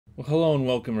Well, hello and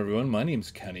welcome everyone. My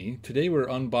name's Kenny. Today we're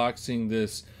unboxing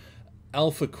this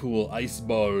Alphacool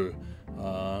Eisball.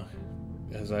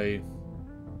 As I,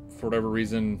 for whatever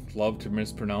reason, love to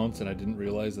mispronounce, and I didn't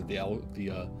realize that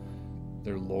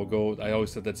their logo, I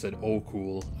always thought that said "Oh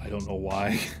cool." I don't know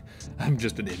why. I'm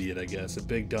just an idiot, I guess, a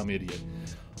big dumb idiot.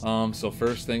 So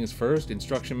first things first,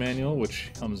 instruction manual, which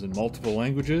comes in multiple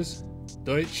languages.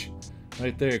 Deutsch,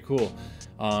 right there, cool.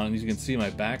 As you can see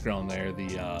my background there,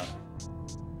 the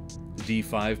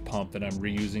D5 pump that I'm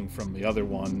reusing from the other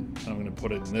one, I'm going to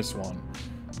put it in this one.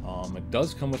 It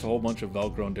does come with a whole bunch of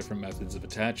Velcro and different methods of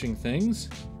attaching things.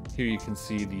 Here you can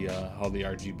see the how the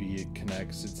RGB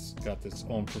connects. It's got its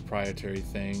own proprietary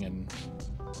thing,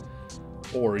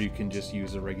 or you can just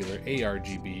use a regular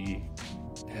ARGB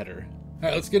header.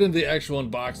 Alright, let's get into the actual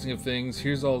unboxing of things.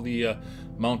 Here's all the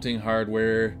mounting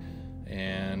hardware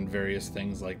and various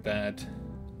things like that.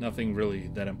 Nothing really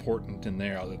that important in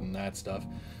there other than that stuff.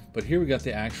 But here we got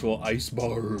the actual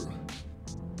Eisball.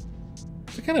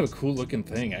 It's kind of a cool looking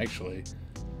thing, actually.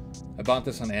 I bought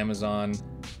this on Amazon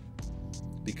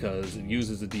because it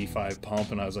uses a D5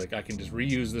 pump, and I was like, I can just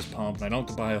reuse this pump, and I don't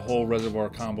have to buy a whole reservoir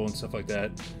combo and stuff like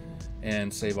that,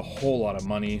 and save a whole lot of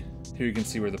money. Here you can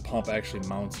see where the pump actually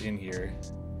mounts in here.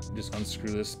 Just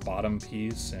unscrew this bottom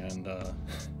piece, and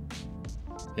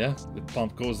yeah, the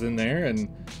pump goes in there, and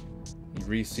you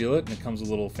reseal it, and it comes with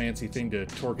a little fancy thing to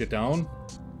torque it down.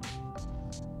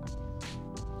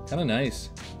 Kind of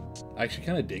nice. I actually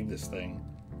kind of dig this thing.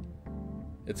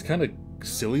 It's kind of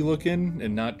silly looking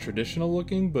and not traditional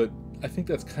looking, but I think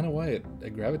that's kind of why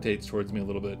it gravitates towards me a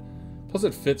little bit. Plus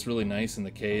it fits really nice in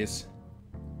the case.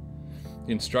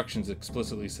 The instructions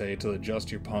explicitly say to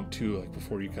adjust your pump too, like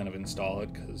before you kind of install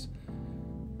it, because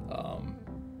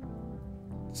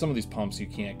some of these pumps you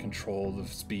can't control the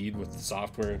speed with the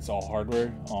software. It's all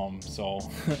hardware.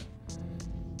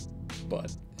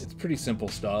 But it's pretty simple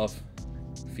stuff.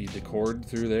 Feed the cord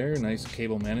through there, nice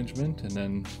cable management, and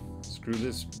then screw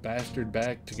this bastard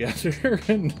back together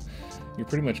and you're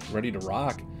pretty much ready to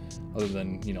rock, other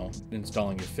than, you know,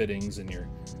 installing your fittings and your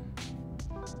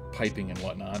piping and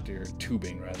whatnot, or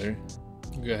tubing rather.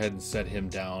 Go ahead and set him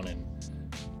down and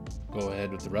go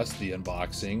ahead with the rest of the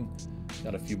unboxing.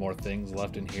 Got a few more things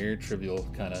left in here, trivial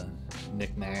kind of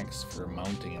knickknacks for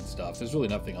mounting and stuff. There's really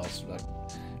nothing else. I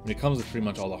mean, it comes with pretty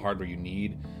much all the hardware you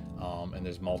need. And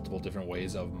there's multiple different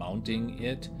ways of mounting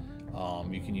it.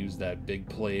 You can use that big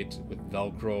plate with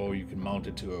Velcro. You can mount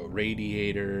it to a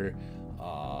radiator.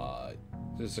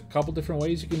 There's a couple different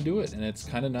ways you can do it, and it's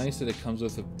kind of nice that it comes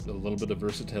with a little bit of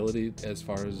versatility as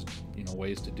far as, you know,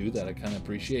 ways to do that. I kind of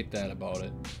appreciate that about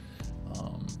it.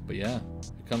 But yeah,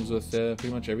 it comes with pretty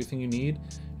much everything you need.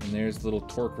 And there's the little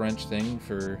torque wrench thing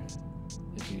for,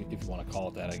 if you want to call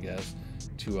it that, I guess,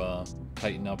 to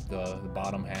tighten up the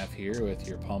bottom half here with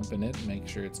your pump in it and make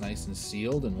sure it's nice and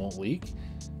sealed and won't leak.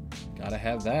 Gotta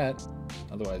have that,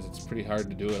 otherwise it's pretty hard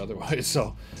to do it otherwise.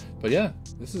 So, but yeah,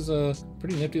 this is a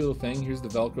pretty nifty little thing. Here's the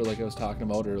Velcro like I was talking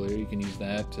about earlier. You can use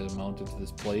that to mount it to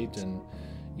this plate and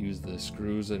use the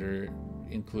screws that are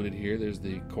included here. There's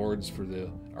the cords for the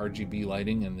RGB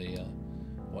lighting and the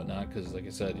whatnot, because like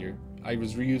I said, I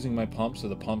was reusing my pump, so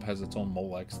the pump has its own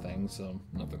Molex thing, so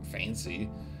nothing fancy,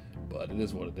 but it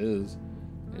is what it is.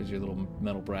 There's your little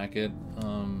metal bracket.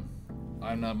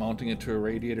 I'm not mounting it to a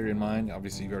radiator in mine.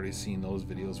 Obviously you've already seen those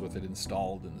videos with it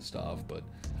installed and stuff, but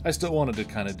I still wanted to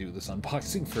kind of do this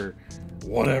unboxing for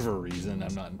whatever reason.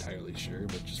 I'm not entirely sure,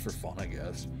 but just for fun, I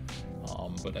guess.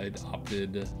 But I'd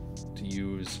opted to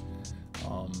use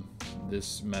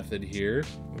this method here,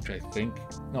 which I think,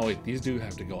 no wait, these do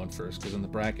have to go in first, because then the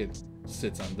bracket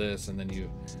sits on this, and then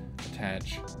you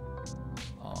attach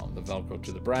the Velcro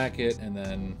to the bracket, and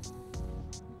then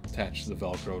attach the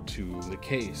Velcro to the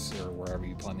case, or wherever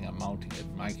you're planning on mounting it.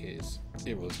 In my case,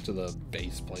 it was to the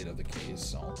base plate of the case.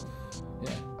 So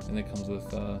yeah, and it comes with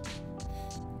the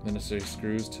necessary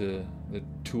screws to the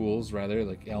tools, rather,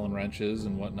 like Allen wrenches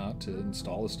and whatnot, to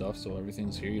install the stuff. So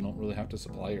everything's here. You don't really have to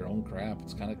supply your own crap.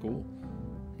 It's kind of cool.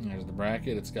 And there's the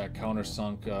bracket. It's got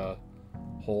countersunk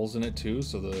holes in it too,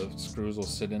 so the screws will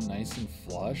sit in nice and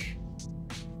flush.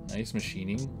 Nice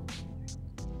machining.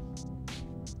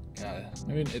 God,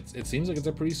 I mean, it seems like it's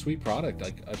a pretty sweet product.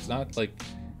 Like, it's not like,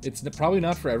 it's probably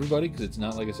not for everybody, because it's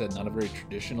not, like I said, not a very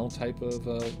traditional type of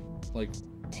like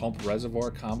pump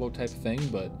reservoir combo type thing,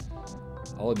 but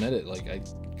I'll admit it, like, I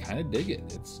kind of dig it.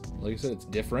 It's, like I said, it's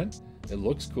different. It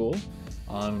looks cool.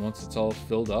 Once it's all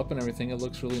filled up and everything, it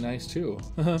looks really nice too.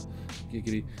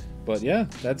 Giggity. But yeah,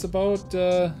 that's about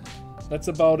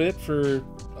it for,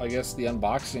 I guess, the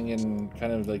unboxing and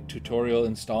kind of like tutorial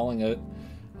installing it.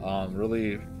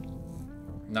 Really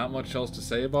not much else to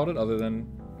say about it other than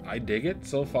I dig it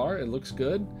so far. It looks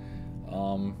good.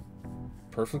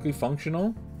 Perfectly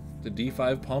functional. The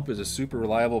D5 pump is a super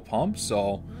reliable pump,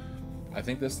 so I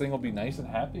think this thing will be nice and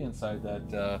happy inside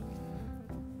that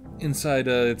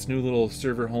its new little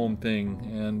server home thing.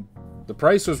 And the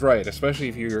price was right, especially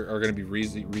if you are going to be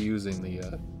reusing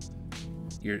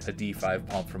a D5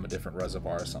 pump from a different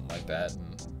reservoir or something like that.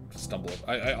 And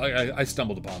I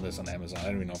stumbled upon this on Amazon. I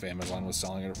don't even know if Amazon was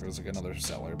selling it or if it was like another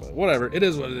seller, but whatever. It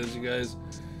is what it is, you guys.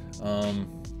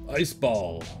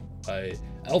 Eisball by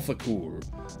Alphacool.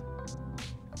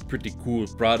 Pretty cool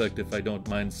product, if I don't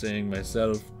mind saying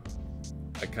myself.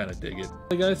 I kind of dig it.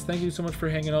 Hey guys, thank you so much for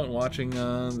hanging out and watching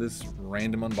this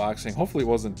random unboxing. Hopefully it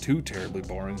wasn't too terribly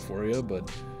boring for you, but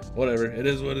whatever. It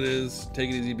is what it is.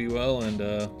 Take it easy, be well, and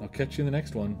I'll catch you in the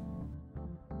next one.